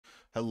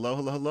Hello,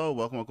 hello, hello.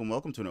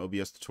 Welcome to an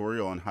OBS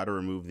tutorial on how to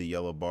remove the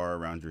yellow bar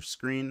around your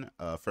screen.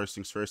 First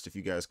things first, if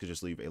you guys could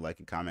just leave a like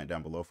and comment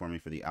down below for me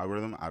for the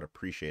algorithm, I'd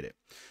appreciate it.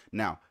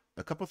 Now,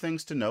 a couple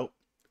things to note.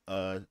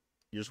 You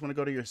just want to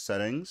go to your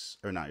settings,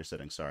 or not your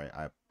settings, sorry,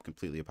 I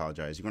completely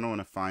apologize. You're going to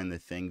want to find the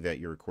thing that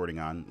you're recording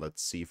on.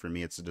 Let's see, for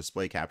me, it's a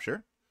display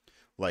capture,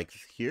 like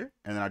here.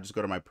 And then I just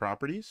go to my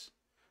properties.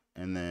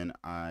 And then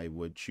I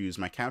would choose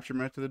my capture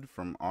method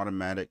from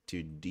automatic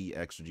to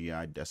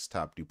DXGI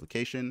desktop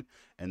duplication.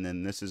 And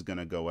then this is going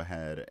to go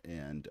ahead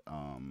and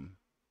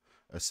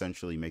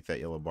essentially make that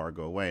yellow bar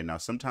go away. Now,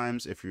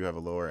 sometimes if you have a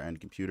lower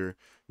end computer,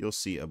 you'll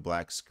see a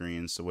black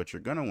screen. So what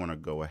you're going to want to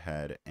go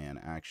ahead and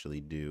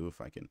actually do, if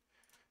I can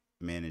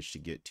manage to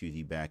get to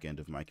the back end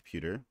of my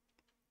computer,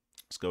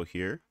 let's go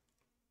here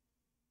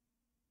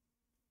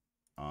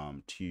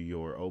to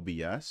your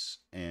OBS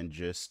and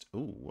just,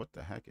 ooh, what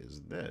the heck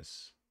is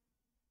this?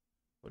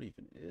 What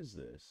even is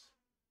this?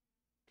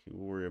 Okay,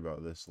 we'll worry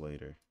about this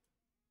later.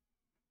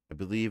 I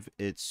believe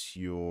it's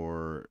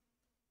your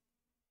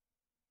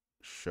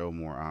show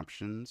more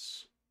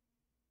options.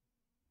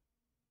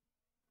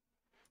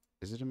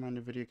 Is it in my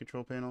NVIDIA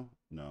control panel?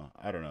 No,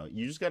 I don't know.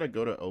 You just got to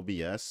go to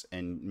OBS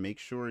and make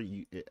sure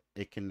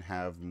it can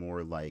have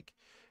more like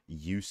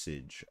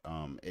usage.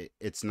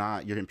 It's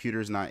not, your computer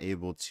is not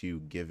able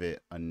to give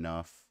it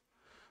enough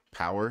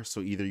power.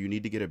 So either you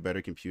need to get a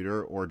better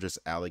computer or just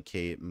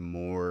allocate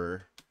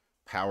more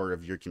power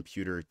of your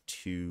computer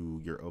to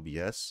your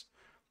OBS.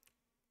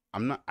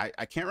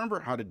 I can't remember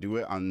how to do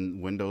it on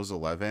Windows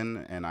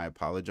 11, and I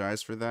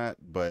apologize for that,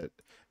 but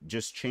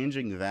just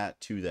changing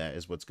that to that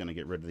is what's going to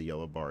get rid of the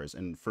yellow bars.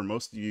 And for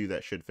most of you,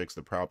 that should fix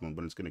the problem,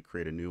 but it's going to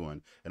create a new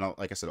one. And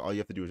like I said, all you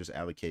have to do is just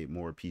allocate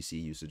more PC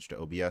usage to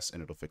OBS,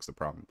 and it'll fix the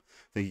problem.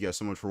 Thank you guys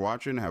so much for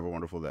watching. Have a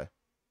wonderful day.